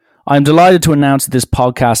I'm delighted to announce that this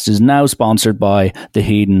podcast is now sponsored by the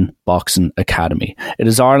Hedon Boxing Academy. It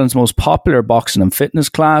is Ireland's most popular boxing and fitness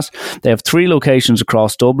class. They have 3 locations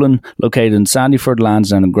across Dublin, located in Sandyford,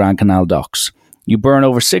 Lansdowne and Grand Canal Docks. You burn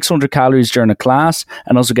over 600 calories during a class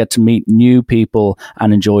and also get to meet new people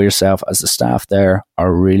and enjoy yourself, as the staff there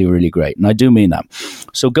are really, really great. And I do mean that.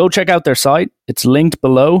 So go check out their site. It's linked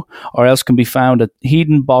below, or else can be found at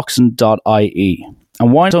hedonboxing.ie.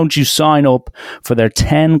 And why don't you sign up for their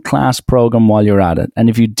 10-class program while you're at it? And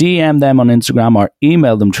if you DM them on Instagram or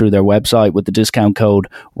email them through their website with the discount code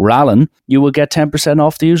RALLAN, you will get 10%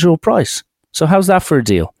 off the usual price. So how's that for a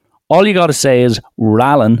deal? All you got to say is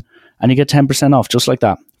RALLAN and you get 10% off, just like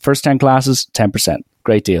that. First 10 classes, 10%.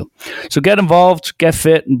 Great deal. So get involved, get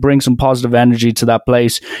fit, and bring some positive energy to that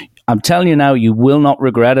place. I'm telling you now, you will not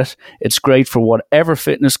regret it. It's great for whatever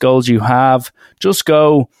fitness goals you have. Just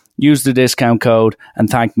go, use the discount code, and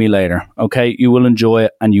thank me later. Okay? You will enjoy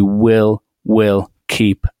it, and you will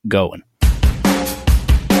keep going.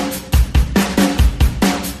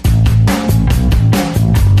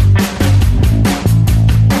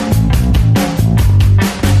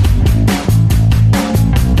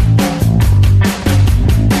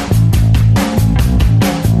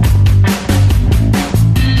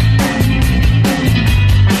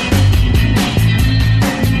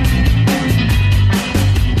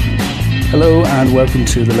 Hello and welcome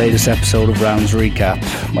to the latest episode of Rounds Recap.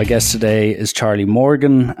 My guest today is Charlie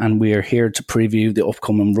Morgan, and we are here to preview the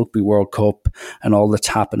upcoming Rugby World Cup and all that's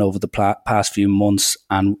happened over the past few months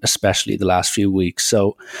and especially the last few weeks.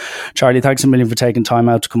 So, Charlie, thanks a million for taking time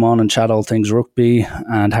out to come on and chat all things rugby.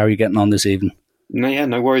 And how are you getting on this evening?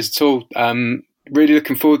 No worries at all. Really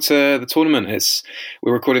looking forward to the tournament.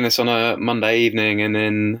 We're recording this on a Monday evening, and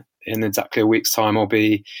then in exactly a week's time I'll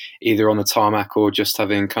be either on the tarmac or just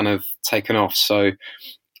having kind of taken off. So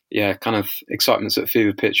yeah, kind of excitement's at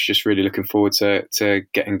fever pitch. Just really looking forward to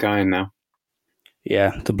getting going now.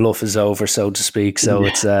 Yeah, the bluff is over, so to speak. So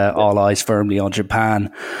it's all eyes firmly on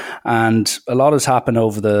Japan. And a lot has happened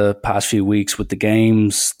over the past few weeks with the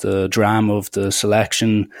games, the drama of the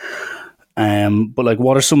selection. But like,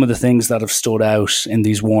 what are some of the things that have stood out in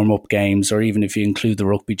these warm-up games, or even if you include the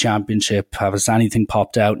Rugby Championship? Has anything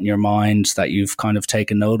popped out in your mind that you've kind of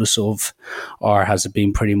taken notice of, or has it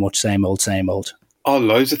been pretty much same old, same old? Oh,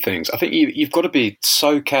 loads of things. I think you've got to be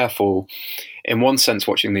so careful in one sense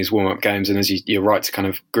watching these warm-up games, and as you're right to kind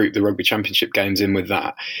of group the Rugby Championship games in with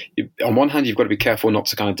that. On one hand, you've got to be careful not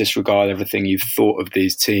to kind of disregard everything you've thought of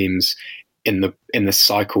these teams in the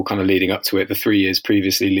cycle kind of leading up to it, the 3 years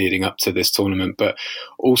previously leading up to this tournament. But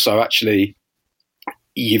also actually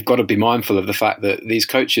you've got to be mindful of the fact that these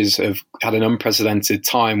coaches have had an unprecedented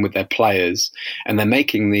time with their players, and they're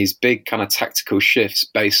making these big kind of tactical shifts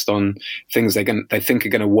based on things they think are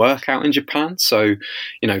going to work out in Japan. So,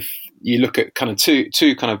 you know, you look at kind of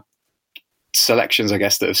two kind of selections, I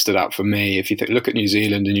guess, that have stood out for me. If you look at New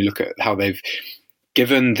Zealand and you look at how they've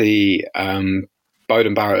given the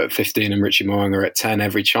Beauden Barrett at 15 and Richie Mo'unga at 10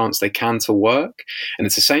 every chance they can to work. And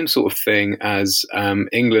it's the same sort of thing as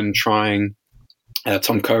England trying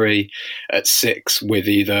Tom Curry at 6 with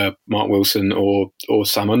either Mark Wilson or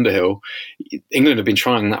Sam Underhill. England have been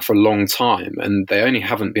trying that for a long time, and they only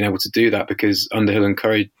haven't been able to do that because Underhill and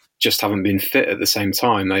Curry just haven't been fit at the same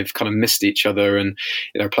time. They've kind of missed each other, and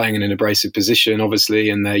playing in an abrasive position, obviously,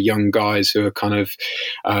 and they're young guys who are kind of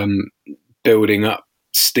building up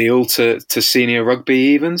steel to senior rugby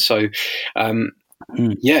even. So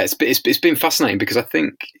yeah, it's been fascinating, because I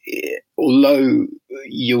think although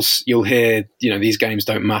you'll hear these games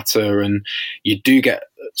don't matter, and you do get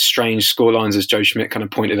strange scorelines, as Joe Schmidt kind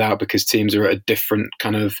of pointed out, because teams are at a different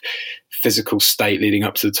kind of physical state leading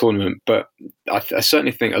up to the tournament. But I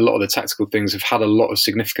certainly think a lot of the tactical things have had a lot of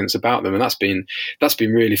significance about them, and that's been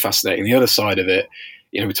really fascinating. The other side of it,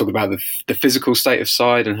 we talk about the physical state of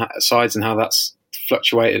sides and how that's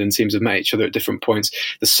fluctuated, and teams have met each other at different points.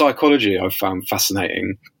 The psychology I've found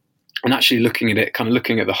fascinating, and actually looking at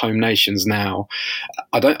the home nations now,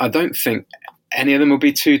 I don't think any of them will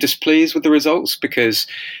be too displeased with the results, because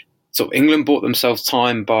sort of England bought themselves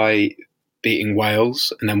time by beating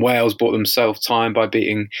Wales, and then Wales bought themselves time by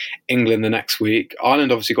beating England the next week.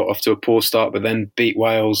 Ireland obviously got off to a poor start, but then beat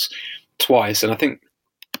Wales twice, and I think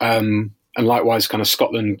and likewise, kind of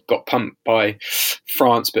Scotland got pumped by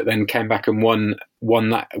France, but then came back and won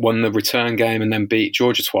the return game, and then beat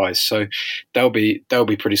Georgia twice. So they'll be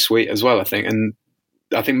pretty sweet as well, I think. And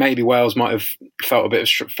I think maybe Wales might have felt a bit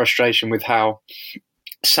of frustration with how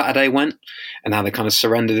Saturday went and how they kind of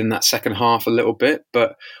surrendered in that second half a little bit.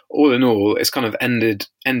 But all in all, it's kind of ended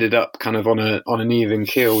up kind of on an even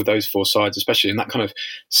keel with those four sides, especially, and that kind of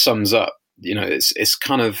sums up it's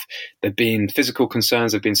kind of, there've been physical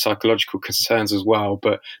concerns, there've been psychological concerns as well.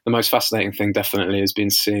 But the most fascinating thing definitely has been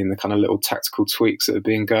seeing the kind of little tactical tweaks that have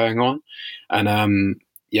been going on, and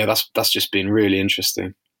that's just been really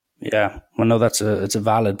interesting. Yeah, well, no, it's a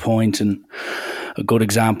valid point, and a good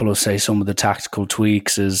example of, say, some of the tactical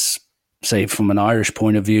tweaks is, say, from an Irish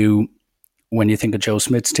point of view, when you think of Joe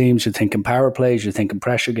Smith's teams, you're thinking power plays, you're thinking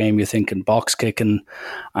pressure game, you're thinking box kicking,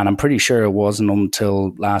 and I'm pretty sure it wasn't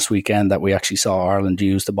until last weekend that we actually saw Ireland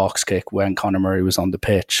use the box kick when Conor Murray was on the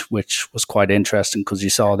pitch, which was quite interesting because you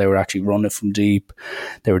saw they were actually running from deep.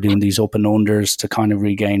 They were doing these up and unders to kind of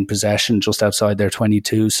regain possession just outside their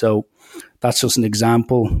 22. So that's just an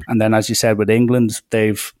example. And then, as you said, with England,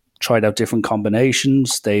 they've tried out different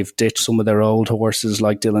combinations. They've ditched some of their old horses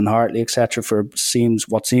like Dylan Hartley, etc., for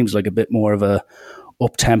what seems like a bit more of a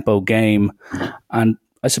up-tempo game. And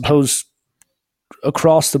I suppose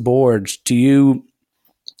across the board,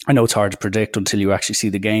 I know it's hard to predict until you actually see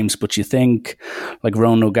the games, but you think, like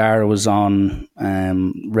Ronan O'Gara was on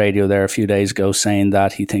radio there a few days ago saying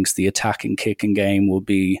that he thinks the attacking kicking game will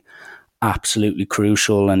be absolutely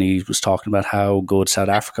crucial, and he was talking about how good South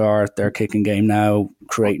Africa are at their kicking game now,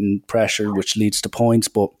 creating pressure which leads to points.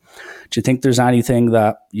 But do you think there's anything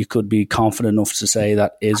that you could be confident enough to say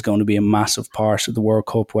that is going to be a massive part of the World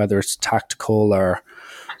Cup, whether it's tactical or,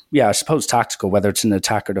 I suppose tactical, whether it's in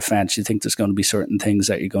attack or defence? You think there's going to be certain things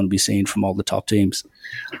that you're going to be seeing from all the top teams?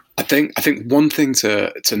 I think one thing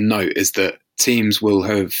to note is that teams will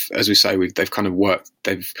have, as we say, they've tried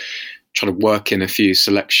to work in a few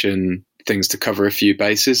selection things to cover a few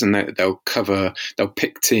bases, and they'll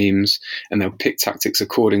pick teams and they'll pick tactics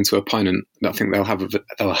according to opponent. I think they'll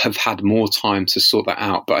have had more time to sort that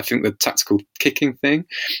out. But I think the tactical kicking thing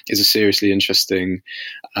is a seriously interesting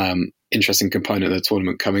component of the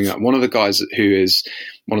tournament coming up. One of the guys who is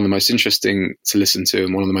one of the most interesting to listen to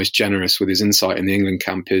and one of the most generous with his insight in the England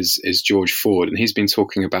camp is George Ford. And he's been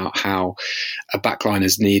talking about how a backline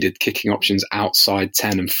has needed kicking options outside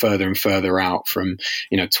 10 and further out from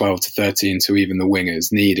 12 to 13 to even the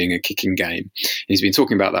wingers needing a kicking game. He's been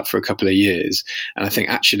talking about that for a couple of years. And I think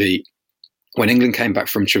actually when England came back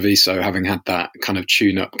from Treviso, having had that kind of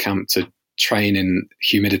tune-up camp to train in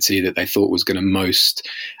humidity that they thought was going to most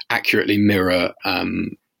accurately mirror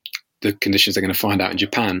the conditions they're going to find out in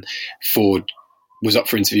Japan, Ford was up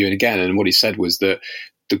for interviewing again, and what he said was that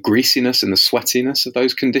the greasiness and the sweatiness of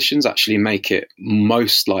those conditions actually make it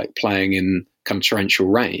most like playing in kind of torrential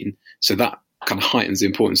rain. So that kind of heightens the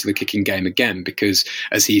importance of the kicking game again, because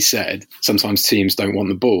as he said, sometimes teams don't want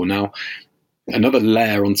the ball. Now, another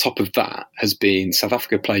layer on top of that has been South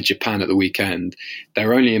Africa played Japan at the weekend.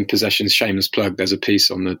 They're only in possession, shameless plug. There's a piece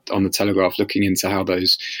on the Telegraph looking into how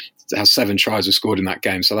 7 tries were scored in that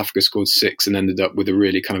game. South Africa scored 6 and ended up with a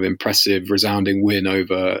really kind of impressive, resounding win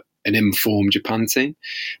over an informed Japan team.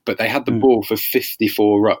 But they had the ball for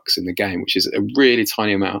 54 rucks in the game, which is a really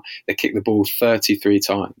tiny amount. They kicked the ball 33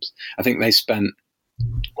 times. I think they spent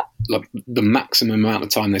like the maximum amount of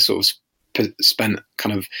time they sort of spent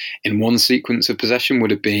kind of in one sequence of possession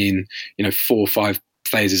would have been 4 or 5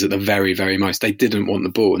 phases at the very, very most. They didn't want the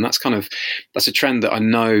ball, and that's a trend that I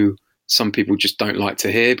know some people just don't like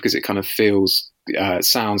to hear, because it kind of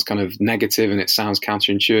sounds kind of negative and it sounds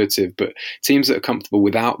counterintuitive. But teams that are comfortable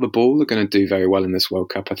without the ball are going to do very well in this World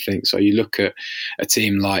Cup, I think. So you look at a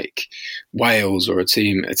team like Wales or a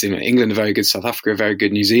team like England are very good, South Africa are very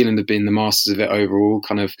good, New Zealand have been the masters of it overall,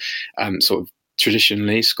 kind of sort of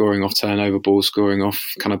traditionally scoring off turnover balls, scoring off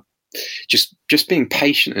kind of just being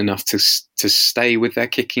patient enough to stay with their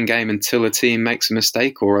kicking game until a team makes a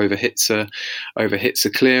mistake or overhits a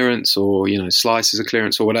clearance or slices a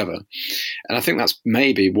clearance or whatever. And I think that's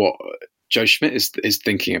maybe what Joe Schmidt is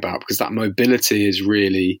thinking about, because that mobility is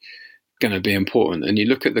really going to be important. And you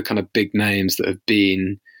look at the kind of big names that have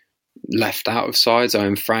been left out of sides,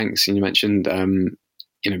 Owen Franks, and you mentioned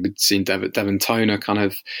we've seen Devon Toner kind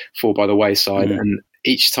of fall by the wayside, and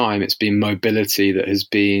each time it's been mobility that has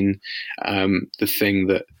been the thing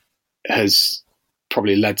that has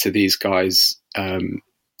probably led to these guys'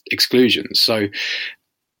 exclusions. So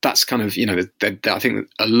that's kind of, I think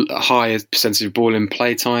a higher percentage of ball in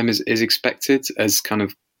play time is expected, as kind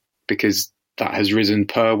of because that has risen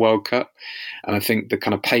per World Cup. And I think the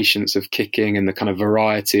kind of patience of kicking and the kind of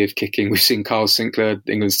variety of kicking, we've seen Kyle Sinclair,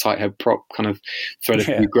 England's tight head prop, kind of thread a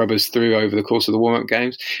few grubbers through over the course of the warm-up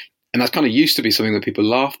games. And that's kind of used to be something that people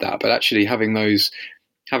laughed at, but actually having those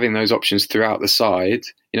options throughout the side,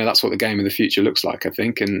 that's what the game of the future looks like, I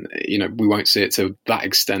think. And, we won't see it to that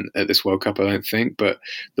extent at this World Cup, I don't think, but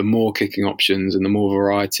the more kicking options and the more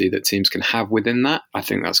variety that teams can have within that, I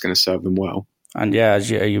think that's going to serve them well. And as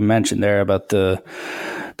you mentioned there about the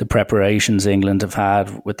the preparations England have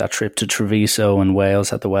had with that trip to Treviso and Wales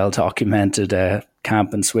had the well documented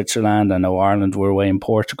camp in Switzerland. I know Ireland were away in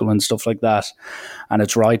Portugal and stuff like that. And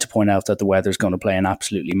it's right to point out that the weather's going to play an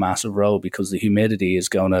absolutely massive role, because the humidity is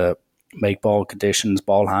going to make ball conditions,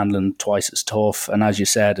 ball handling twice as tough. And as you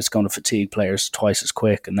said, it's going to fatigue players twice as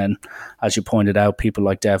quick. And then, as you pointed out, people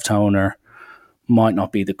like Dev Toner might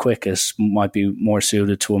not be the quickest, might be more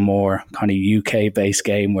suited to a more kind of UK-based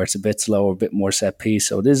game where it's a bit slower, a bit more set piece.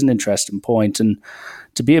 So it is an interesting point. And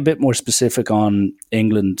to be a bit more specific on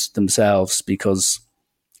England themselves, because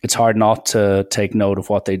it's hard not to take note of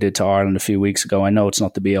what they did to Ireland a few weeks ago. I know it's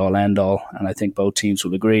not the be-all, end-all, and I think both teams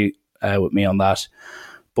will agree with me on that.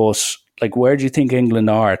 But like, where do you think England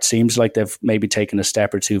are? It seems like they've maybe taken a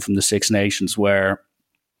step or two from the Six Nations, where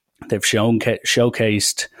they've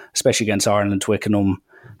showcased, especially against Ireland and Twickenham,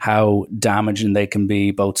 how damaging they can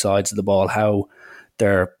be, both sides of the ball, how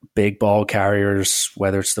they're big ball carriers,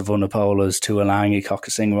 whether it's the Vunipolas, Tuolangi,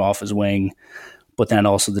 Cokasinga off his wing, but then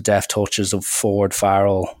also the deft touches of Ford,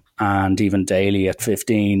 Farrell, and even Daly at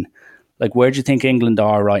 15. Like, where do you think England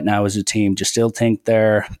are right now as a team? Do you still think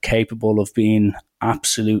they're capable of being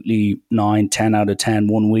absolutely 9, 10 out of 10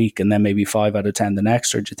 one week and then maybe 5 out of 10 the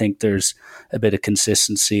next? Or do you think there's a bit of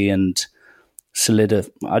consistency and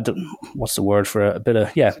what's the word for it? A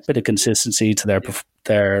bit of consistency to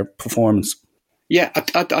their performance? Yeah,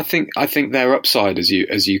 I think their upside, as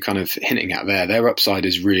you kind of hinting at there, their upside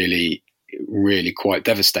is really, really quite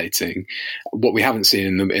devastating. What we haven't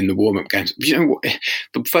seen in the warm up games. You know what?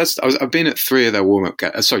 The first I've been at 2 of their warm up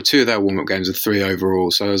games and 3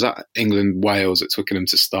 overall. So I was at England Wales at Twickenham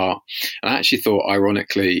to start, and I actually thought,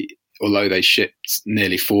 ironically, although they shipped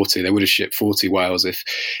nearly 40, they would have shipped 40 Wales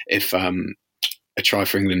if a try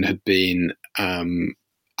for England had been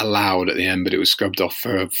allowed at the end, but it was scrubbed off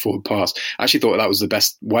for a forward pass. I actually thought that was the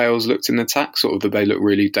best Wales looked in the attack, sort of that they looked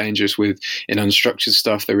really dangerous in unstructured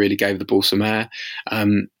stuff. They really gave the ball some air.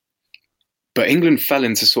 But England fell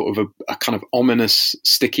into sort of a kind of ominous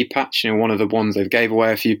sticky patch. You know, one of the ones they gave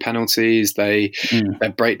away a few penalties. Their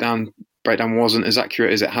breakdown wasn't as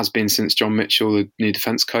accurate as it has been since John Mitchell, the new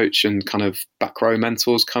defence coach, and kind of back row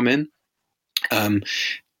mentors come in.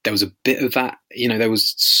 There was a bit of that, you know, there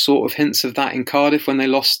was sort of hints of that in Cardiff when they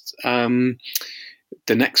lost the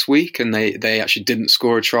next week, and they actually didn't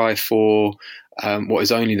score a try for what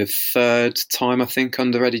is only the 3rd time, I think,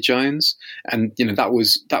 under Eddie Jones. And, you know, that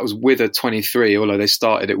was with a 23, although they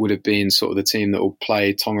started, it would have been sort of the team that will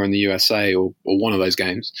play Tonga and the USA or one of those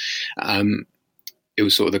games. It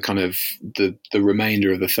was sort of the kind of the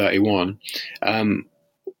remainder of the 31.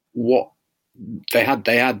 What they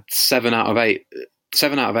had 7 out of 8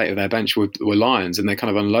 of their bench were Lions, and they kind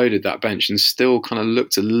of unloaded that bench and still kind of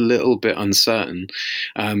looked a little bit uncertain.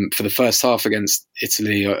 For the first half against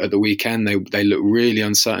Italy at the weekend, they looked really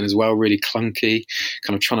uncertain as well, really clunky,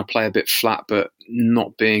 kind of trying to play a bit flat, but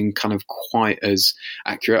not being kind of quite as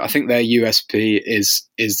accurate. I think their USP is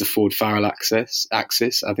the Ford Farrell axis. I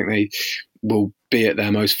think they will be at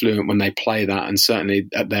their most fluent when they play that, and certainly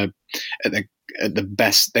at the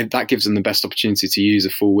best, that gives them the best opportunity to use the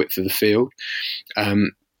full width of the field,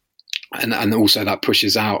 and also that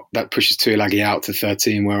pushes Tuilagi out to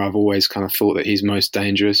 13, where I've always kind of thought that he's most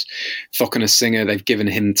dangerous. Singer, they've given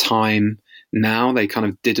him time now. They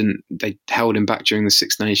held him back during the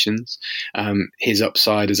Six Nations. His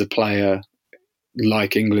upside as a player,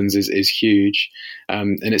 like England's, is huge,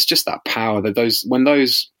 and it's just that power that when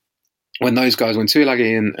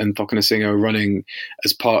Tuilagi and Singer are running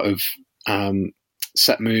as part of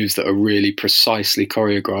set moves that are really precisely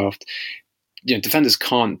choreographed, you know, defenders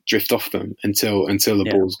can't drift off them until the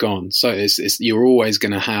ball's gone. So you're always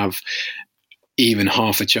going to have even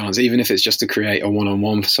half a chance, even if it's just to create a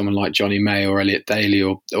one-on-one for someone like Johnny May or Elliot Daly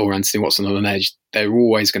or Anthony Watson on an edge. They're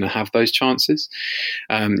always going to have those chances.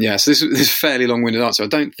 So this is a fairly long-winded answer. I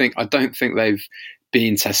don't think they've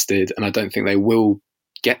been tested, and I don't think they will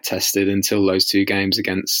get tested until those 2 games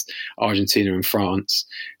against Argentina and France.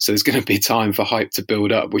 So there's going to be time for hype to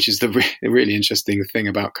build up, which is the really interesting thing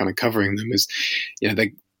about kind of covering them is, you know,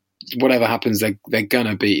 whatever happens, they're going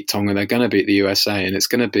to beat Tonga, they're going to beat the USA, and it's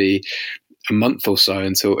going to be a month or so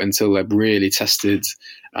until they're really tested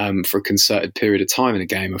for a concerted period of time in a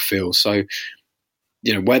game, I feel. So,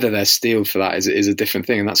 you know, whether they're steeled for that is a different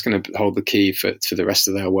thing, and that's going to hold the key for the rest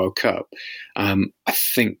of their World Cup. I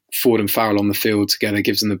think Ford and Farrell on the field together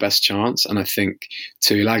gives them the best chance, and I think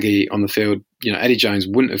Tuilagi on the field, you know, Eddie Jones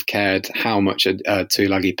wouldn't have cared how much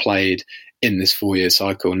Tuilagi played in this 4-year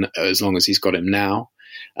cycle as long as he's got him now.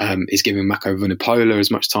 is giving Mako Vunipola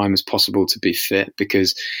as much time as possible to be fit,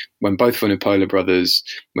 because when both Vunipola brothers,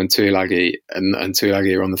 when Tuilagi and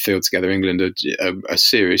Tuilagi are on the field together, England are a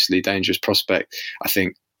seriously dangerous prospect. I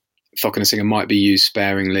think Cokanasiga might be used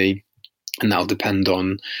sparingly, and that'll depend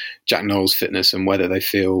on Jack Nowell's fitness and whether they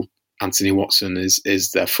feel Anthony Watson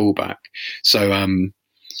is their fullback. So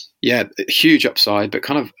yeah, huge upside, but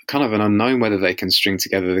kind of an unknown whether they can string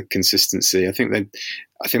together the consistency. I think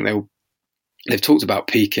they've talked about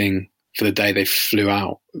peaking for the day they flew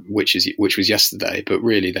out, which was yesterday, but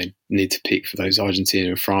really they need to peak for those Argentina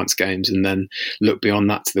and France games, and then look beyond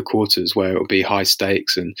that to the quarters where it'll be high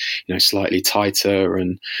stakes and slightly tighter,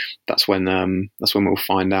 and that's when we'll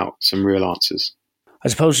find out some real answers. I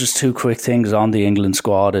suppose just two quick things on the England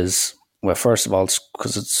squad is, well, first of all,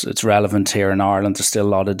 because it's relevant here in Ireland, there's still a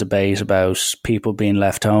lot of debate about people being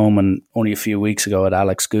left home, and only a few weeks ago I had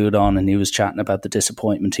Alex Good on and he was chatting about the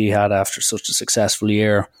disappointment he had after such a successful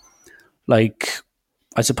year. Like,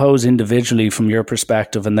 I suppose individually from your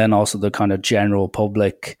perspective, and then also the kind of general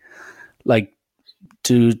public, like,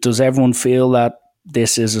 does everyone feel that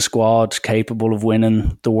this is a squad capable of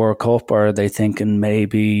winning the World Cup, or are they thinking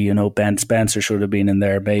maybe, Ben Spencer should have been in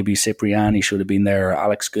there, maybe Cipriani should have been there, or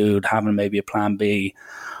Alex Good having maybe a plan B?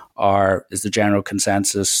 Or is the general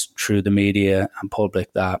consensus through the media and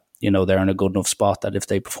public that, they're in a good enough spot that if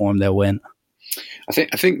they perform, they'll win? I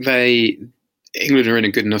think England are in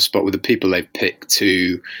a good enough spot with the people they've picked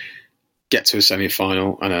to get to a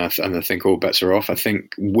semi-final, and I think all bets are off. I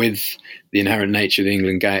think with the inherent nature of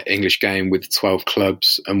the English game, with 12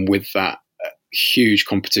 clubs and with that huge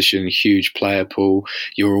competition, huge player pool,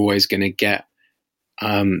 you're always going to get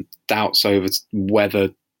doubts over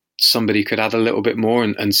whether somebody could add a little bit more.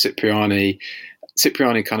 And Cipriani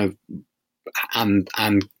kind of, and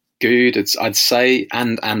Good, I'd say,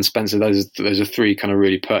 and Spencer. Those are three kind of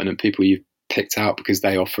really pertinent people you've picked out because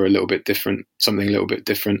they offer something a little bit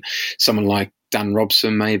different. Someone like Dan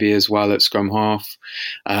Robson maybe as well at scrum half.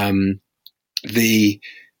 Eddie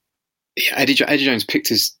Jones picked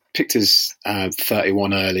his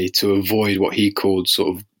 31 early to avoid what he called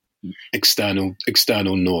sort of external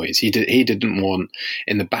noise. He didn't want,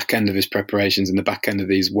 in the back end of his preparations, in the back end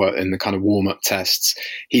of in the kind of warm up tests,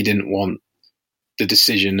 he didn't want the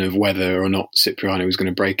decision of whether or not Cipriani was going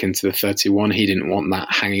to break into the 31. He didn't want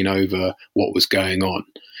that hanging over what was going on.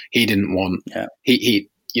 He didn't want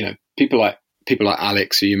people like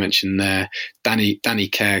Alex, who you mentioned there, Danny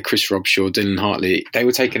Kerr, Chris Robshaw, Dylan Hartley. They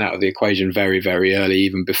were taken out of the equation very, very early,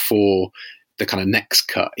 even before the kind of next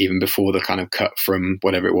cut, even before the kind of cut from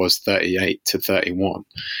whatever it was, 38 to 31,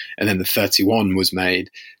 and then the 31 was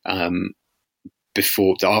made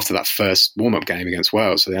after that first warm-up game against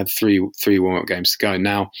Wales. So they had three warm-up games to go.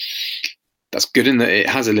 Now, that's good in that it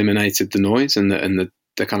has eliminated the noise, and the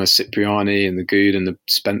kind of Cipriani and the Good and the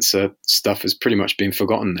Spencer stuff has pretty much been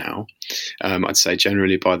forgotten now. I'd say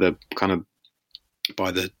generally by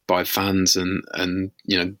fans, and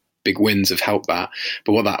big wins have helped that.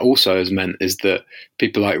 But what that also has meant is that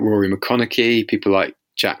people like Rory McConaughey, people like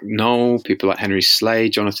Jack Nowell, people like Henry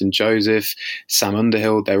Slade, Jonathan Joseph, Sam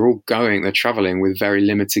Underhill, they're travelling with very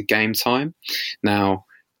limited game time. Now,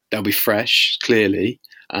 they'll be fresh, clearly,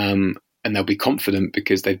 and they'll be confident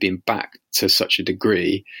because they've been back to such a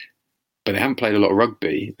degree, but they haven't played a lot of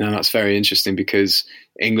rugby. Now, that's very interesting because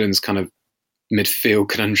England's kind of midfield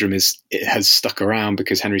conundrum has stuck around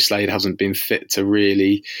because Henry Slade hasn't been fit to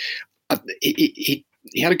really...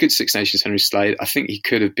 He had a good Six Nations, Henry Slade. I think he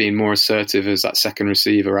could have been more assertive as that second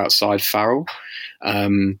receiver outside Farrell.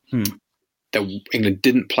 England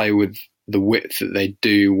didn't play with the width that they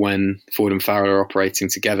do when Ford and Farrell are operating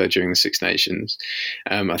together during the Six Nations.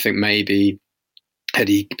 I think maybe had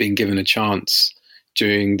he been given a chance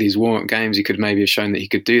during these warm-up games, he could maybe have shown that he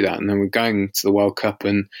could do that. And then we're going to the World Cup,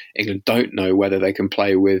 and England don't know whether they can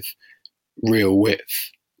play with real width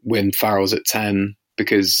when Farrell's at 10,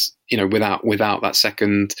 because without that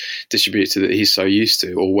second distributor that he's so used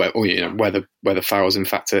to, or whether Farrell's in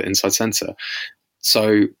fact at inside centre.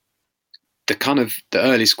 So the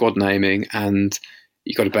early squad naming, and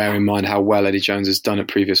you've got to bear in mind how well Eddie Jones has done at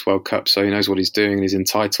previous World Cups, so he knows what he's doing and he's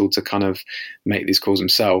entitled to kind of make these calls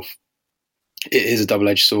himself. It is a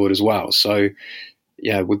double-edged sword as well. So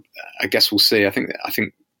yeah, I guess we'll see. I think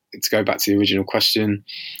to go back to the original question,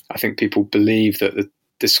 I think people believe that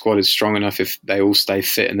this squad is strong enough, if they all stay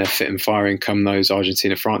fit and they're fit and firing come those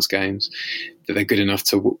Argentina-France games, that they're good enough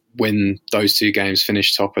to win those two games,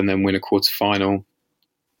 finish top, and then win a quarter-final,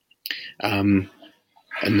 and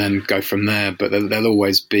then go from there. But there'll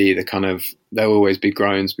always be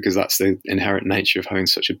groans, because that's the inherent nature of having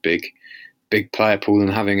such a big player pool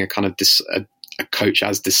and having a kind of a coach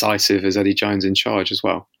as decisive as Eddie Jones in charge as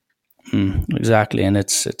well. Exactly, and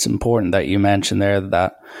it's important that you mentioned there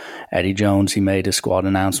that Eddie Jones, he made his squad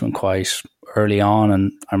announcement quite early on,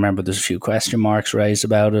 and I remember there's a few question marks raised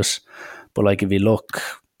about it. But like if you look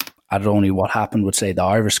at only what happened with, say, the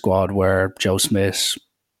Irish squad, where Joe Smith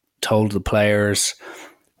told the players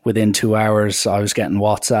within 2 hours, I was getting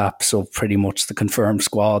WhatsApp, so pretty much the confirmed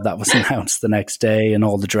squad that was announced the next day, and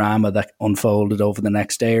all the drama that unfolded over the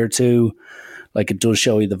next day or two. Like, it does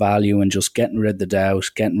show you the value in just getting rid of the doubt,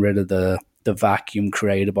 getting rid of the vacuum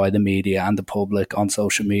created by the media and the public on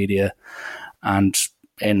social media. And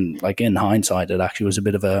in hindsight, it actually was a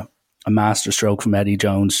bit of a masterstroke from Eddie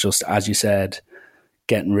Jones, just as you said,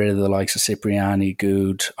 getting rid of the likes of Cipriani,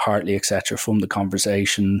 Good, Hartley, etc. from the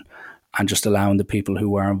conversation, and just allowing the people who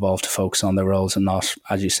were involved to focus on their roles and not,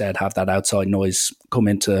 as you said, have that outside noise come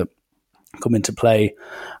into play.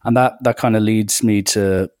 And that kind of leads me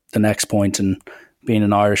to the next point, and being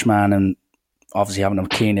an Irishman and obviously having a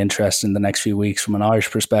keen interest in the next few weeks from an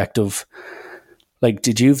Irish perspective. Like,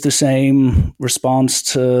 did you have the same response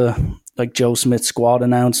to like Joe Smith's squad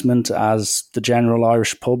announcement as the general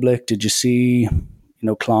Irish public? Did you see,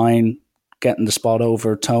 Klein getting the spot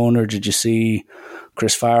over Toner? Did you see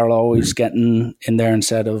Chris Farrell always getting in there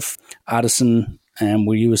instead of Addison? And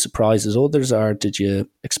were you as surprised as others, or did you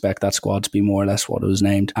expect that squad to be more or less what it was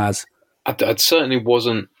named as? I certainly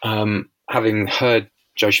wasn't. Having heard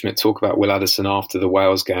Joe Schmidt talk about Will Addison after the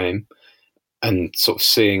Wales game and sort of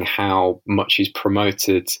seeing how much he's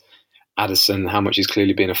promoted Addison, how much he's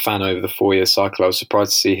clearly been a fan over the 4-year cycle, I was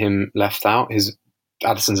surprised to see him left out.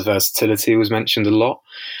 Addison's versatility was mentioned a lot,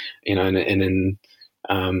 and in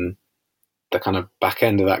the kind of back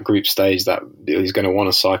end of that group stage, that he's going to want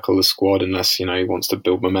to cycle the squad unless, he wants to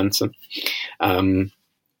build momentum.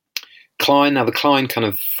 Klein, now the Klein kind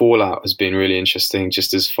of fallout has been really interesting,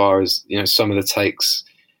 just as far as, some of the takes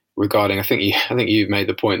regarding, I think you've made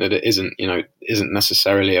the point that it isn't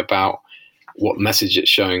necessarily about what message it's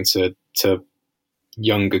showing to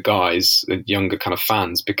younger guys, younger kind of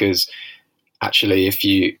fans, because actually if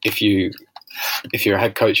you're a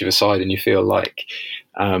head coach of a side and you feel like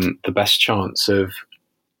the best chance of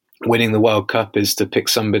winning the World Cup is to pick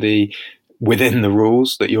somebody within the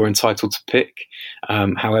rules that you're entitled to pick,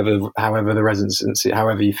 however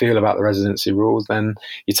you feel about the residency rules, then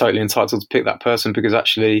you're totally entitled to pick that person, because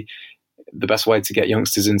actually the best way to get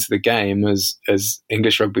youngsters into the game, as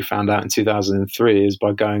English rugby found out in 2003, is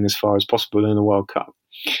by going as far as possible in the World Cup.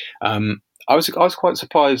 I was quite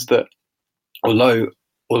surprised that, although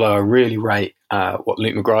I really rate what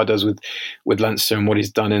Luke McGrath does with Leinster and what he's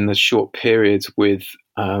done in the short period with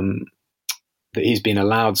that he's been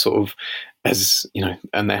allowed, sort of, as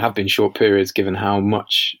and they have been short periods given how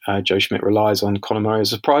much Joe Schmidt relies on Conor Murray. I was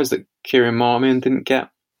surprised that Kieran Marmion didn't get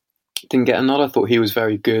a nod. I thought he was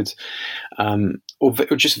very good,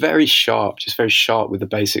 or just very sharp with the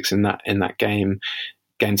basics in that game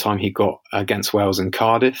time he got against Wales and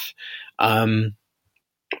Cardiff. And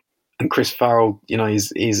Chris Farrell,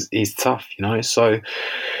 he's tough, so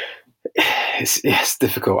it's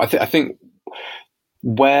difficult. I think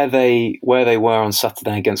where they were on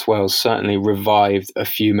Saturday against Wales certainly revived a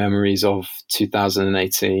few memories of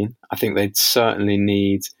 2018. I think they'd certainly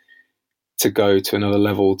need to go to another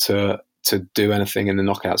level to do anything in the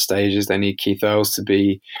knockout stages. They need Keith Earls to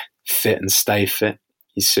be fit and stay fit.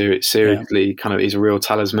 He's seriously kind of, he's a real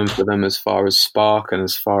talisman for them as far as spark and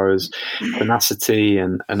as far as tenacity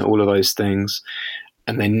and all of those things.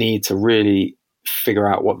 And they need to really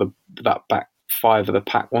figure out what that back five of the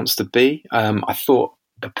pack wants to be. I thought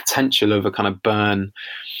the potential of a kind of Byrne,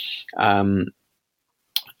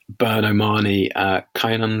 O'Mahony,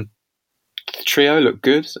 Kainan trio looked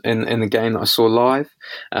good in the game that I saw live,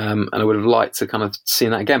 and I would have liked to kind of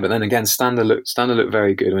seen that again. But then again, Stander looked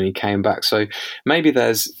very good when he came back. So maybe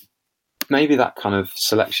that kind of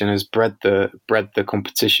selection has bred the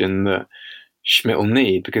competition that Schmidt will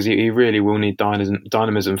need, because he really will need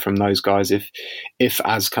dynamism from those guys. If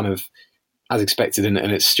as kind of as expected, and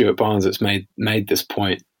it's Stuart Barnes that's made this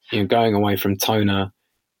point, going away from Toner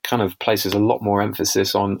kind of places a lot more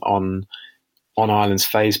emphasis on Ireland's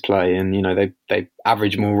phase play, and they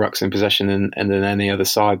average more rucks in possession than any other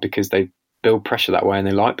side, because they build pressure that way and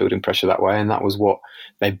they like building pressure that way, and that was what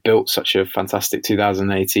they built such a fantastic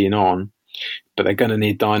 2018 on. But they're going to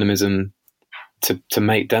need dynamism to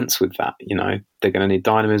make dents with that. They're going to need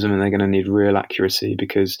dynamism and they're going to need real accuracy,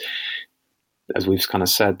 because, as we've kind of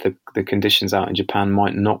said, the conditions out in Japan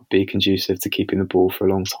might not be conducive to keeping the ball for a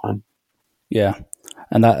long time. Yeah.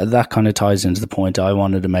 And that kind of ties into the point I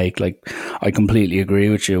wanted to make. Like, I completely agree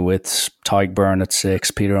with you with Tadhg Beirne at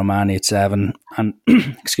 6, Peter O'Mahony at 7, and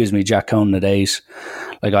excuse me, Jack Conan at 8.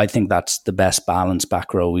 Like, I think that's the best balanced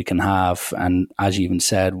back row we can have. And as you even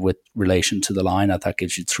said, with relation to the lineup, that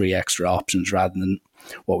gives you 3 extra options rather than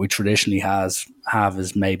what we traditionally have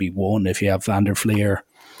is maybe 1 if you have Van der Fleer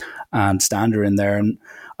and Stander in there. And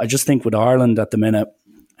I just think with Ireland at the minute,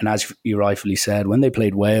 and as you rightfully said, when they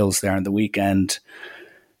played Wales there on the weekend,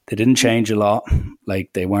 they didn't change a lot.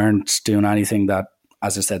 Like, they weren't doing anything that,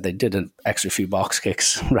 as I said, they did an extra few box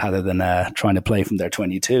kicks rather than trying to play from their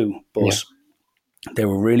 22. But they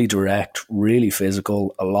were really direct, really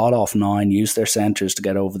physical, a lot off 9, used their centres to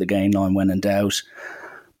get over the gain line when in doubt.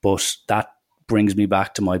 But that brings me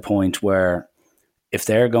back to my point where if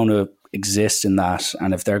they're going to exist in that,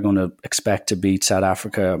 and if they're going to expect to beat South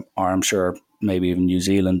Africa, or I'm sure maybe even New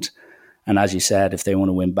Zealand, and as you said, if they want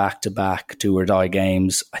to win back-to-back do-or-die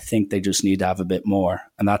games, I think they just need to have a bit more.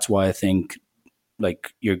 And that's why I think,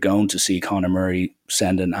 like, you're going to see Conor Murray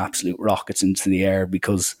sending absolute rockets into the air,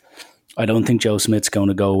 because I don't think Joe Smith's going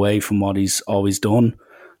to go away from what he's always done.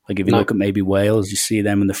 Like, if you look at maybe Wales, you see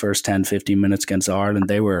them in the first 10, 15 minutes against Ireland,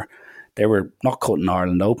 they were not cutting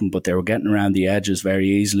Ireland open, but they were getting around the edges very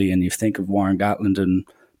easily. And you think of Warren Gatland in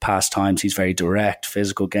past times, he's very direct,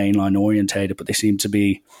 physical, gain line orientated, but they seem to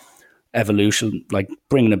be evolution, like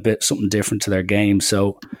bringing a bit something different to their game.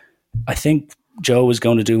 So I think Joe is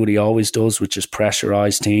going to do what he always does, which is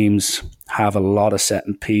pressurize teams, have a lot of set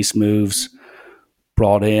and piece moves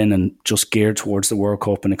brought in and just geared towards the World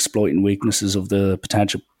Cup and exploiting weaknesses of the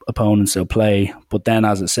potential opponents they'll play. But then,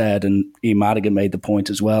 as I said, and Ian Madigan made the point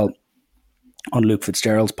as well on Luke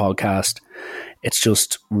Fitzgerald's podcast, it's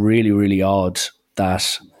just really, really odd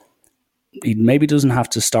that he maybe doesn't have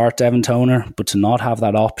to start Devin Toner, but to not have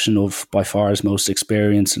that option of by far his most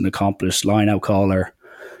experienced and accomplished line-out caller,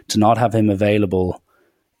 to not have him available,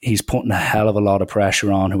 he's putting a hell of a lot of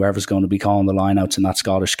pressure on whoever's going to be calling the line-outs in that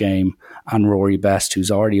Scottish game, and Rory Best,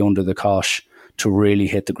 who's already under the cosh, to really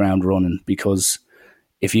hit the ground running. Because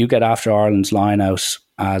if you get after Ireland's line-out,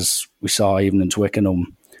 as we saw even in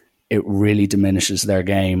Twickenham, it really diminishes their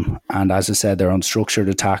game. And as I said, their unstructured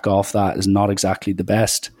attack off that is not exactly the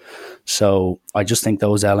best. So I just think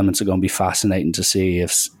those elements are going to be fascinating to see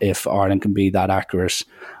if Ireland can be that accurate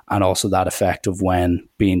and also that effective when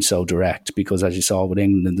being so direct. Because as you saw with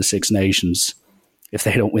England in the Six Nations, if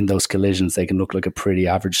they don't win those collisions, they can look like a pretty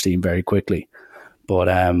average team very quickly. But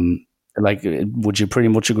would you pretty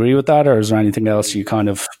much agree with that, or is there anything else you kind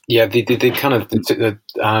of? Yeah,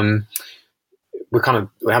 we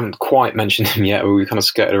haven't quite mentioned him yet, but we kind of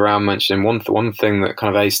skirted around mentioning one thing that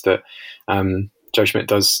kind of ace that Joe Schmidt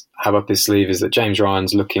does have up his sleeve is that James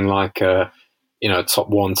Ryan's looking like a top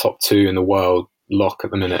 1, top 2 in the world lock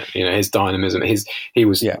at the minute. His dynamism, he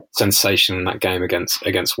was sensational in that game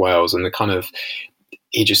against Wales, and the kind of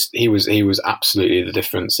he was absolutely the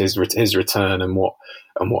difference. His return and what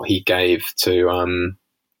he gave to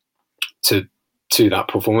that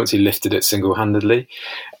performance, he lifted it single-handedly.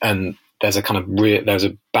 And there's a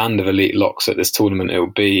band of elite locks at this tournament. It will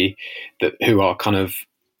be that who are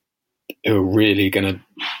really going to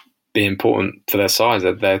be important for their side.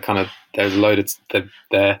 They're loaded.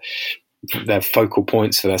 They're focal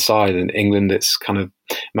points for their side. In England, it's kind of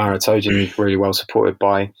Maro Itoje, who's really well supported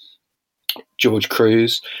by George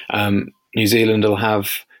Cruz. New Zealand will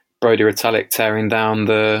have Brodie Retallick tearing down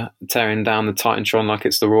the Titantron like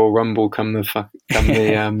it's the Royal Rumble come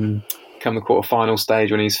the quarterfinal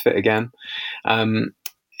stage when he's fit again.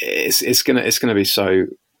 It's gonna be so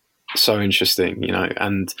interesting,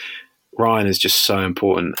 and Ryan is just so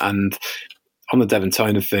important. And on the Devin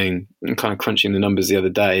Toner thing, and kind of crunching the numbers the other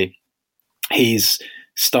day, he's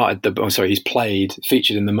featured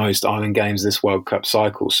in the most Ireland games this World Cup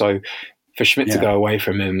cycle. So for Schmidt to go away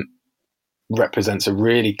from him represents a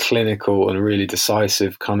really clinical and a really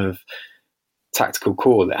decisive kind of tactical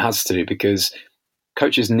call that has to do, because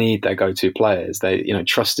coaches need their go-to players.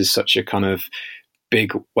 Trust is such a kind of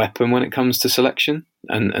big weapon when it comes to selection,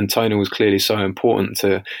 and Toner was clearly so important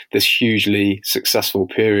to this hugely successful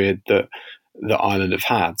period that Ireland have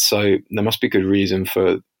had. So there must be good reason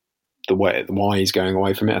for why he's going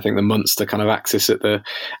away from it. I think the Munster kind of axis at the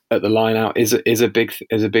line out is a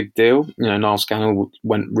big deal. Niall Scannell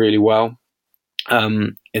went really well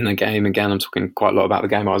in the game. Again, I'm talking quite a lot about the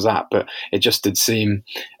game I was at, but it just did seem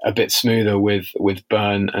a bit smoother with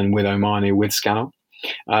Beirne and with O'Mahony, with Scannell.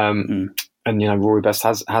 And Rory Best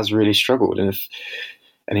has really struggled, and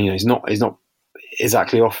he's not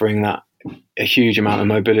exactly offering that a huge amount of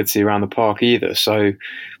mobility around the park either. So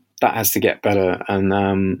that has to get better.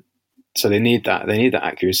 And So they need that. They need that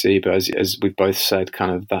accuracy, but as we've both said,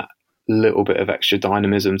 kind of that little bit of extra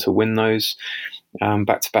dynamism to win those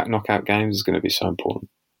back-to-back knockout games is going to be so important.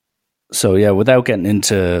 So yeah, without getting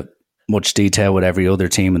into much detail with every other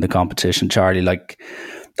team in the competition, Charlie, like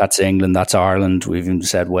that's England, that's Ireland. We've even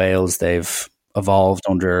said Wales. They've evolved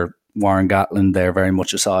under Warren Gatland. They're very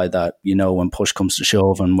much a side that, you know, when push comes to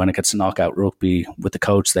shove and when it gets to knockout rugby, with the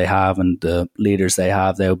coach they have and the leaders they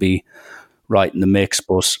have, they'll be right in the mix.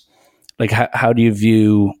 But like, how do you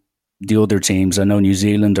view the other teams? I know New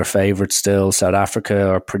Zealand are favourites still. South Africa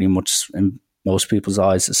are pretty much, in most people's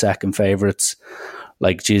eyes, the second favourites.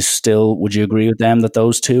 Like, would you agree with them that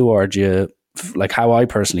those two, or do you, like, how I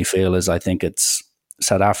personally feel is I think it's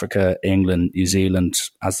South Africa, England, New Zealand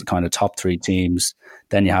as the kind of top three teams.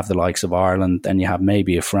 Then you have the likes of Ireland. Then you have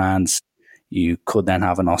maybe a France. You could then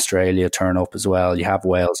have an Australia turn up as well. You have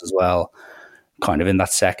Wales as well, kind of in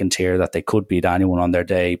that second tier that they could beat anyone on their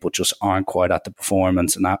day, but just aren't quite at the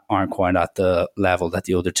performance and aren't quite at the level that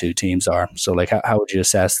the other two teams are. So, like, how would you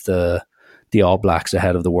assess the All Blacks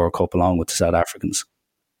ahead of the World Cup along with the South Africans?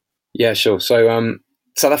 Yeah, sure. So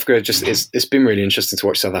South Africa, it's been really interesting to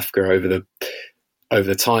watch South Africa over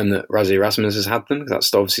the time that Rassie Erasmus has had them.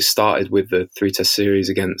 That's obviously started with the 3-test series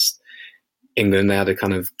against England. They had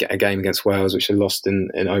a game against Wales, which they lost in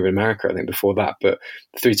over in America, I think, before that. But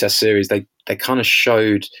the 3-test series, they kind of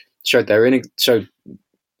showed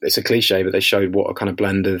it's a cliche, but they showed what a kind of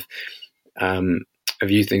blend of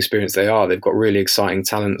youth and experience they are. They've got really exciting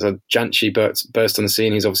talent. So Jantji burst on the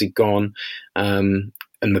scene. He's obviously gone.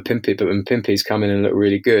 And Mapimpi's come in and look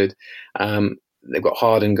really good. They've got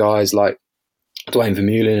hardened guys like Dwayne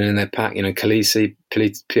Vermeulen in their pack, you know, Khaleesi,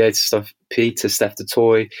 Pieter-Steph du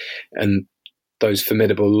Toit, and those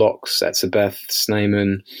formidable locks, Etzebeth,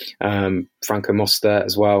 Snyman, Franco Mostert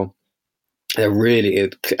as well. They're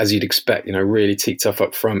really, as you'd expect, you know, really teaked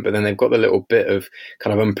up front, but then they've got the little bit of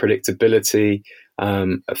kind of unpredictability.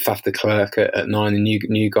 Faf de Klerk at 9, the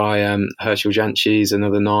new guy, Herschel Jantji's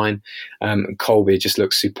another 9. Colby just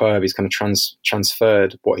looks superb. He's kind of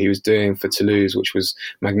transferred what he was doing for Toulouse, which was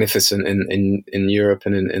magnificent in Europe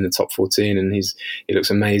and in the top 14, and he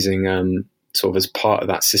looks amazing. Sort of as part of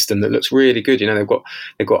that system that looks really good. You know,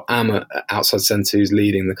 they've got Am outside centre who's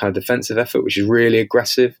leading the kind of defensive effort, which is really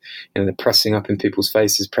aggressive. You know, they're pressing up in people's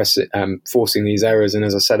faces, forcing these errors. And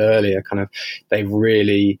as I said earlier, kind of they've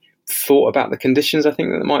really thought about the conditions I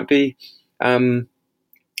think that they might be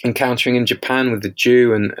encountering in Japan with the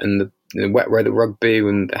dew and the wet weather rugby,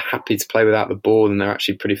 when they're happy to play without the ball, and they're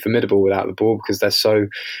actually pretty formidable without the ball because they're so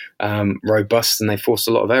robust and they force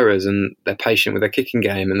a lot of errors, and they're patient with their kicking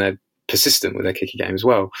game and they're persistent with their kicking game as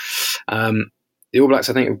well. The All Blacks,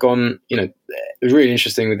 I think, have gone, you know, it was really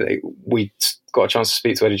interesting. We got a chance to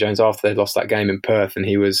speak to Eddie Jones after they'd lost that game in Perth, and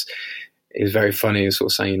he was very funny. He was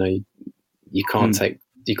sort of saying, you know, you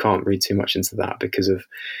can't read too much into that because of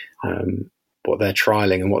what they're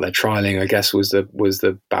trialling, and what they're trialling, I guess, was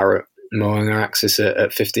the Barrett Mo'unga axis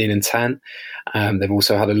at 15 and 10. They've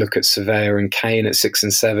also had a look at Surveyor and Kane at 6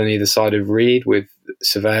 and 7 either side of Reed, with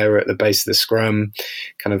Surveyor at the base of the scrum,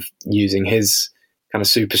 kind of using his kind of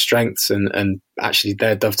super strengths, and actually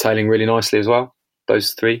they're dovetailing really nicely as well,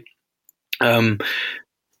 those three.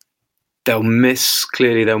 They'll miss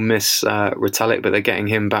Retallick, but they're getting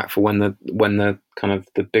him back for when the kind of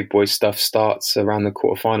the big boy stuff starts around the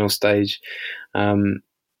quarterfinal stage.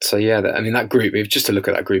 So yeah, I mean, that group, just to look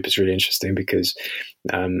at that group is really interesting because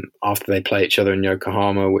after they play each other in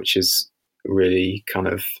Yokohama, which is really kind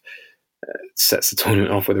of sets the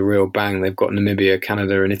tournament off with a real bang, they've got Namibia,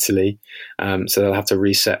 Canada and Italy. So they'll have to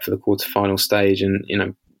reset for the quarterfinal stage. And, you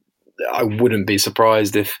know, I wouldn't be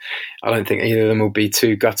surprised if, I don't think either of them will be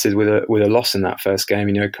too gutted with a loss in that first game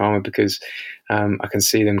in Yokohama, because I can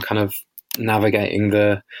see them kind of navigating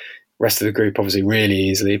the rest of the group obviously really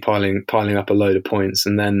easily, piling up a load of points,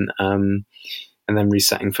 and then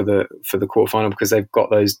resetting for the quarterfinal, because they've got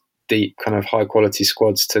those deep kind of high quality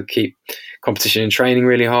squads to keep competition and training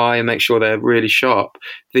really high and make sure they're really sharp.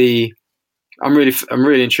 I'm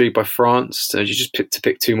really intrigued by France. So you just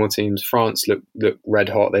pick two more teams. France look red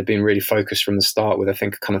hot. They've been really focused from the start with, I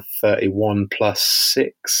think, a kind of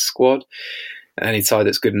 31+6 squad. Any side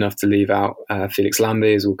that's good enough to leave out Felix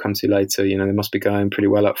Lambi, as we'll come to later, you know, they must be going pretty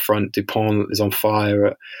well up front. Dupont is on fire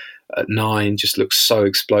at 9, just looks so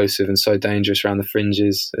explosive and so dangerous around the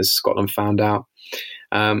fringes, as Scotland found out.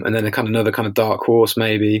 And then another kind of dark horse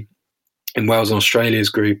maybe in Wales and Australia's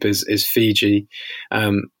group is Fiji.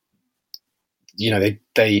 You know,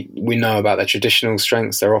 we know about their traditional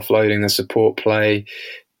strengths, their offloading, their support play,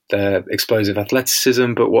 their explosive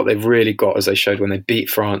athleticism, but what they've really got, as they showed when they beat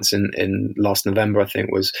France in last November, I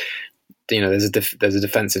think, was there's a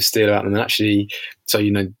defensive steel about them, and actually, so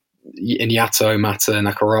in Yato, Mata,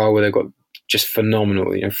 Nakarawa, they've got just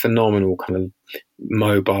phenomenal kind of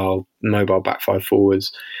mobile back five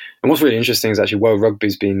forwards. And what's really interesting is actually World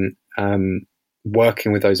Rugby's been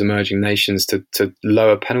working with those emerging nations to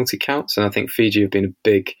lower penalty counts, and I think Fiji have been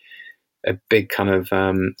a big kind of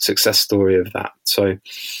success story of that. So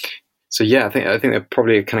yeah, I think they've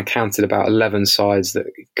probably kind of counted about 11 sides that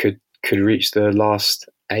could reach the last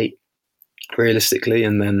 8 realistically,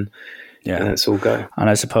 and then it's all go. And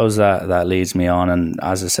I suppose that leads me on, and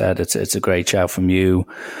as I said, it's a great shout from you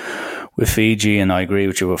with Fiji, and I agree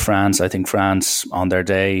with you with France. I think France on their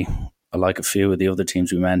day, like a few of the other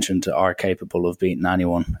teams we mentioned, are capable of beating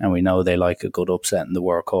anyone, and we know they like a good upset in the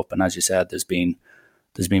World Cup. And as you said, there's been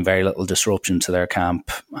very little disruption to their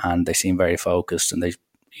camp, and they seem very focused, and you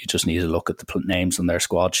just need to look at the names on their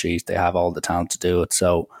squad sheet. They have all the talent to do it.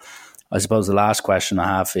 So I suppose the last question I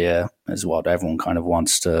have for you is what everyone kind of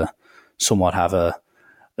wants to somewhat have a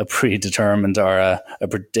predetermined or a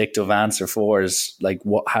predictive answer for, is like,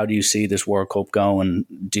 how do you see this World Cup going?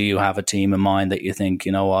 Do you have a team in mind that you think,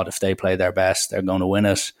 you know what, if they play their best, they're going to win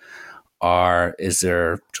it? Or is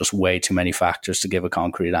there just way too many factors to give a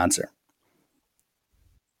concrete answer?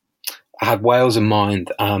 I had Wales in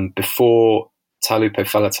mind before Taulupe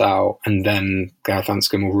Faletau, and then Gareth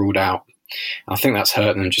Anscombe were ruled out. I think that's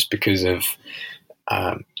hurt them just because of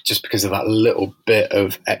that little bit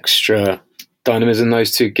of extra dynamism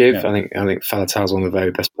those two give. Yeah. I think Faletau's one of the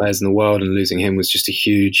very best players in the world, and losing him was just a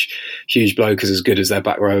huge blow, because as good as their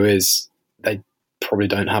back row is, they probably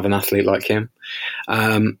don't have an athlete like him.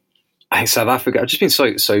 I think South Africa, I've just been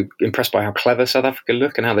so impressed by how clever South Africa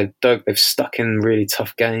look and how they've stuck in really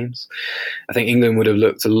tough games. I think England would have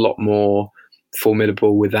looked a lot more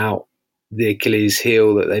formidable without the Achilles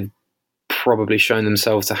heel that they've probably shown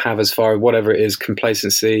themselves to have, as far as whatever it is,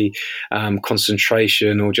 complacency,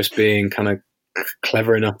 concentration, or just being kind of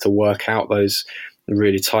clever enough to work out those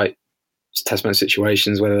really tight test match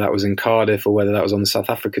situations, whether that was in Cardiff or whether that was on the South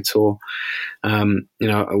Africa tour.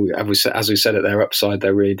 As we said at their upside,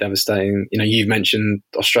 they're really devastating. You've mentioned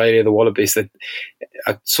Australia, the Wallabies.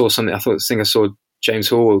 I saw something. I saw James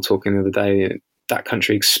Hall talking the other day. That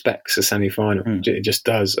country expects a semi-final. It just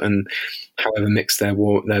does. And however mixed their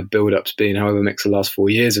build-up's been, however mixed the last 4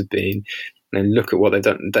 years have been, and look at what they've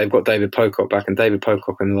done. They've got David Pocock back, and David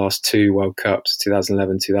Pocock in the last 2 World Cups,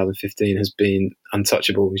 2011, 2015, has been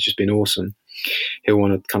untouchable. He's just been awesome. He'll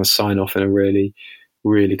want to kind of sign off in a really,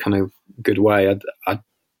 really kind of good way. I'd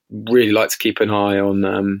really like to keep an eye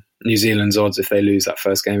on New Zealand's odds if they lose that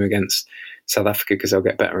first game against South Africa, because they'll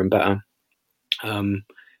get better and better.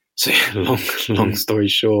 So long story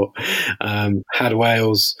short, had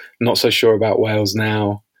Wales. Not so sure about Wales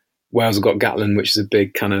now. Wales have got Gatland, which is a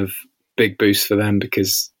big boost for them,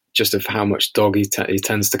 because just of how much dog he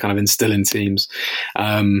tends to kind of instill in teams.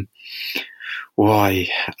 Why?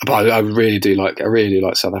 But I really do like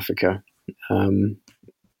South Africa. And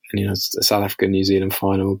South Africa New Zealand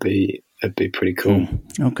final would be pretty cool.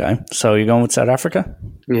 Okay, so you're going with South Africa?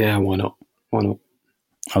 Yeah, why not?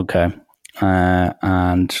 Okay.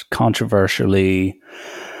 And controversially,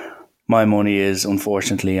 my money is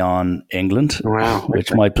unfortunately on England. Wow.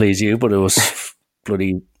 Which might please you, but it was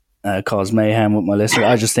bloody caused mayhem with my listener.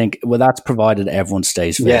 I just think, that's provided everyone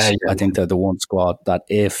stays fit. Yeah. I think they're the one squad that,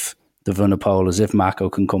 if the Vunipolas, if Mako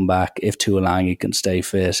can come back, if Tuolangi can stay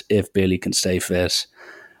fit, if Billy can stay fit,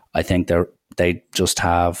 I think they just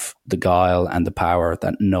have the guile and the power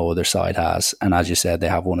that no other side has. And as you said, they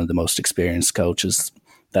have one of the most experienced coaches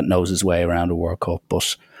that knows his way around a World Cup.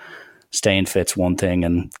 But staying fit's one thing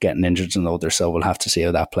and getting injured is another, so we'll have to see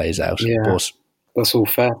how that plays out. Yeah, but that's all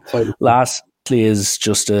fair. Lastly is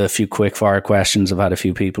just a few quick fire questions. I've had a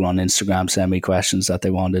few people on Instagram send me questions that they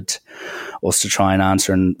wanted us to try and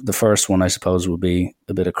answer, and the first one I suppose will be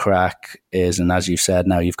a bit of crack is, and as you've said,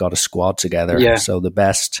 now you've got a squad together, so the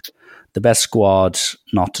best squad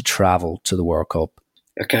not to travel to the World Cup.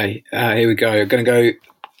 Okay, here we go. I'm going to go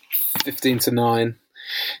 15-9.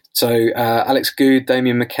 So Alex Goode,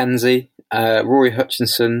 Damien McKenzie, Rory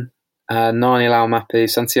Hutchinson, Nani Laumapi,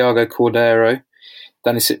 Santiago Cordero,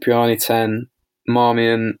 Danny Cipriani 10,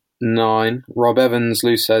 Marmion 9, Rob Evans,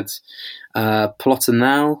 Loosehead, Plotter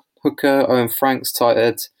Now, hooker, Owen Franks, tight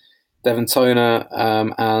head, Devon Toner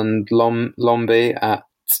and Lombi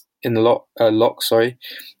in the lock.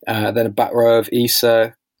 Then a back row of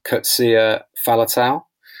Issa, Coetzee, Faletau.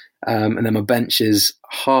 And then my bench is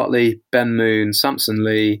Hartley, Ben Moon, Samson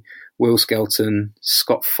Lee, Will Skelton,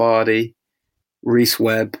 Scott Fardy, Reece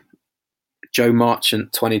Webb, Joe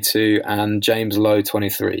Marchant, 22, and James Lowe,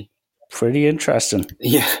 23. Pretty interesting.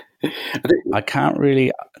 Yeah. I can't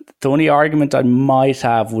really. The only argument I might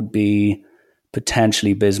have would be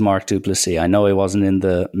potentially Bismarck Duplessis. I know he wasn't in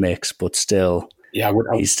the mix, but still,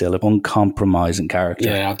 he's still an uncompromising character.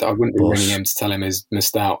 Yeah, I wouldn't be ringing him to tell him he's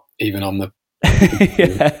missed out, even on the.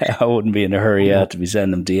 Yeah, I wouldn't be in a hurry to be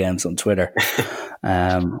sending him DMs on Twitter.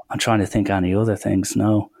 I'm trying to think any other things.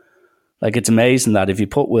 No, like it's amazing that if you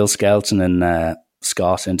put Will Skelton and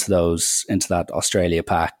Scott into that Australia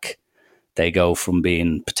pack, they go from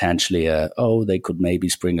being potentially they could maybe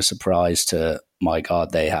spring a surprise to, my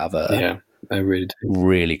God, they have they really do.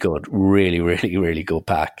 Really good, really, really, really good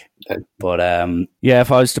pack. Okay. But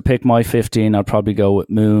if I was to pick my 15, I'd probably go with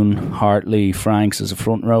Moon, Hartley, Franks as a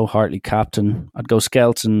front row, Hartley captain. I'd go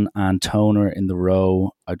Skelton and Toner in the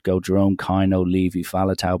row. I'd go Jerome Kino, Levy,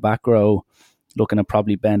 Faletau back row. Looking at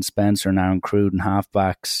probably Ben Spencer and Aaron Crude and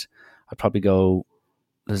halfbacks. I'd probably go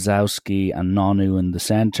Lazowski and Nonu in the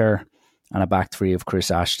centre, and a back three of Chris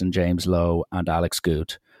Ashton, James Lowe and Alex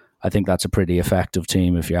Good. I think that's a pretty effective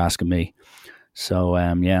team if you're asking me. So,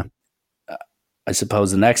 I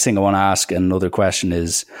suppose the next thing I want to ask, another question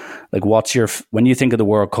is, like, when you think of the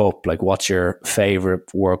World Cup, like, what's your favourite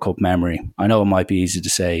World Cup memory? I know it might be easy to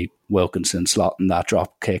say Wilkinson slotting that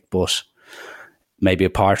drop kick, but maybe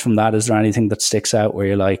apart from that, is there anything that sticks out where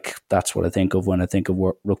you're like, that's what I think of when I think of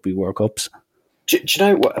Rugby World Cups? Do you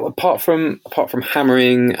know what? Apart from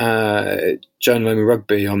hammering Joan Lomy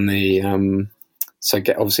Rugby on the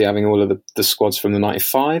obviously having all of the squads from the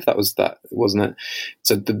 '95, that wasn't it?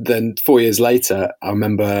 So then 4 years later, I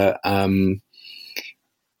remember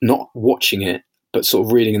not watching it, but sort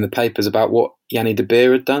of reading in the papers about what Yanni de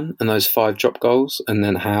Beer had done and those 5 drop goals, and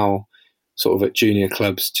then how sort of at junior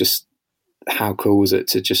clubs, just how cool was it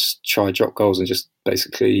to just try drop goals and just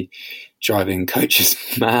basically driving coaches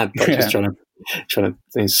mad, but just trying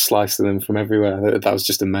to slice them from everywhere. That was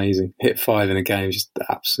just amazing. Hit 5 in a game, just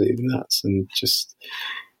absolutely nuts, and just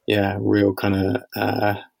real kind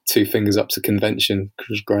of 2 fingers up to convention, which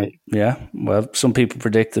was great. Yeah, well, some people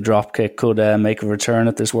predict the drop kick could make a return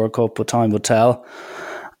at this World Cup, but time will tell.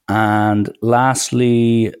 And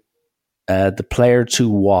lastly, the player to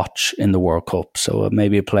watch in the World Cup. So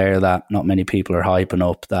maybe a player that not many people are hyping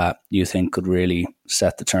up that you think could really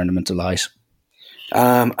set the tournament alight.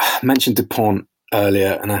 I mentioned Dupont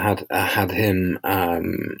earlier, and I had him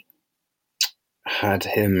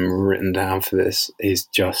written down for this. He's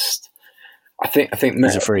just, I think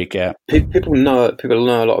he's a freak. Yeah, people know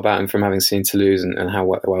a lot about him from having seen Toulouse and how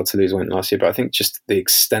well Toulouse went last year. But I think just the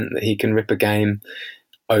extent that he can rip a game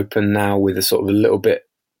open now with a sort of a little bit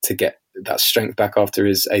to get that strength back after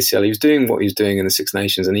his ACL. He was doing what he was doing in the Six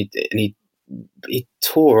Nations, and he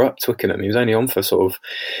tore up Twickenham. He was only on for sort of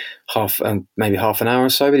maybe half an hour or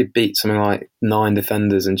so, but he beat something like 9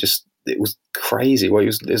 defenders, and just, it was crazy. Well,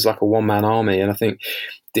 it was like a one-man army, and I think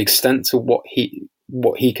the extent to what he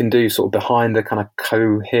can do sort of behind the kind of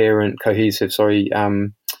cohesive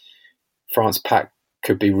France pack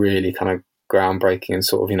could be really kind of groundbreaking, and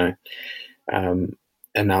sort of,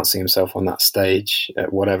 announcing himself on that stage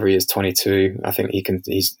at whatever he is, 22. I think he can.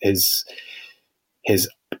 His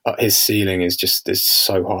ceiling is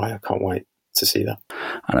so high. I can't wait to see that.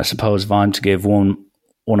 And I suppose if I'm to give one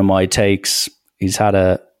of my takes, he's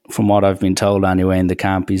had from what I've been told anyway in the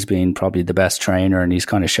camp, he's been probably the best trainer, and he's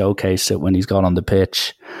kind of showcased it when he's got on the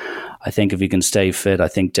pitch. I think if he can stay fit, I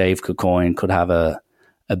think Dave Cocoyne could have a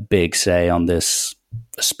big say on this,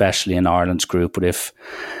 especially in Ireland's group. But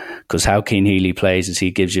because how Cian Healy plays is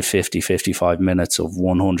he gives you 50-55 minutes of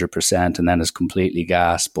 100% and then is completely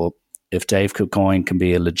gassed. But if Dave Cocoyne can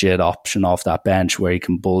be a legit option off that bench where he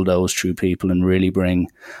can bulldoze through people and really bring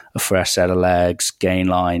a fresh set of legs, gain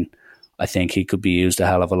line, I think he could be used a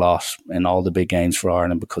hell of a lot in all the big games for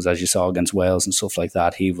Ireland, because as you saw against Wales and stuff like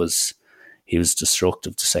that, he was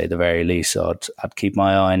destructive, to say the very least. So I'd keep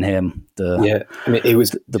my eye on him. He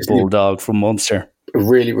was the bulldog from Munster.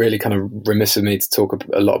 Really, really kind of remiss of me to talk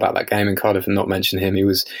a lot about that game in Cardiff and not mention him. He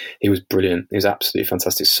was brilliant. He was absolutely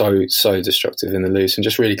fantastic. So destructive in the loose, and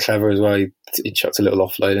just really clever as well. He chucked a little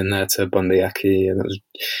offload in there to Bundy Aki, and it was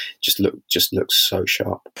just looked so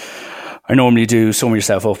sharp. I normally do sum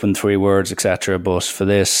yourself up in 3 words, etc. But for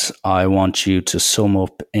this, I want you to sum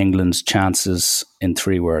up England's chances in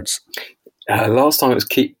 3 words. Last time it was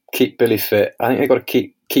keep Billy fit. I think they've got to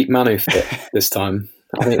keep Manu fit this time.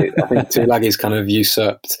 I think Tuilagi's kind of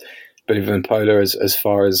usurped Billy Vunipola as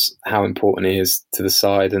far as how important he is to the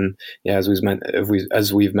side, and as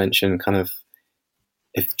we've mentioned, kind of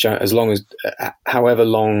however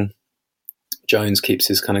long Jones keeps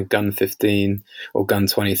his kind of gun 15 or gun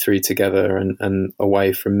 23 together and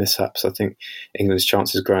away from mishaps, I think England's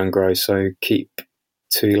chances grow and grow. So keep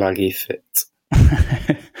Tuilagi fit.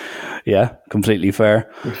 Yeah, completely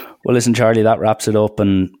fair. Well, listen, Charlie, that wraps it up,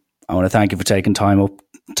 and I want to thank you for taking time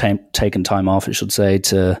off, I should say,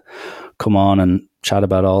 to come on and chat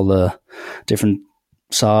about all the different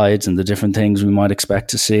sides and the different things we might expect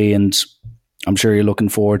to see. And I'm sure you're looking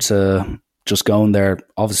forward to just going there,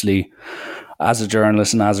 obviously, as a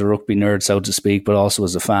journalist and as a rugby nerd, so to speak, but also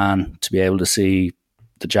as a fan, to be able to see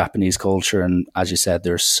the Japanese culture. And as you said,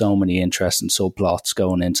 there's so many interesting subplots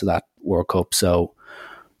going into that World Cup. So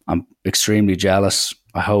I'm extremely jealous.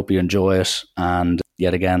 I hope you enjoy it. And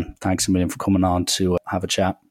yet again, thanks a million for coming on to have a chat.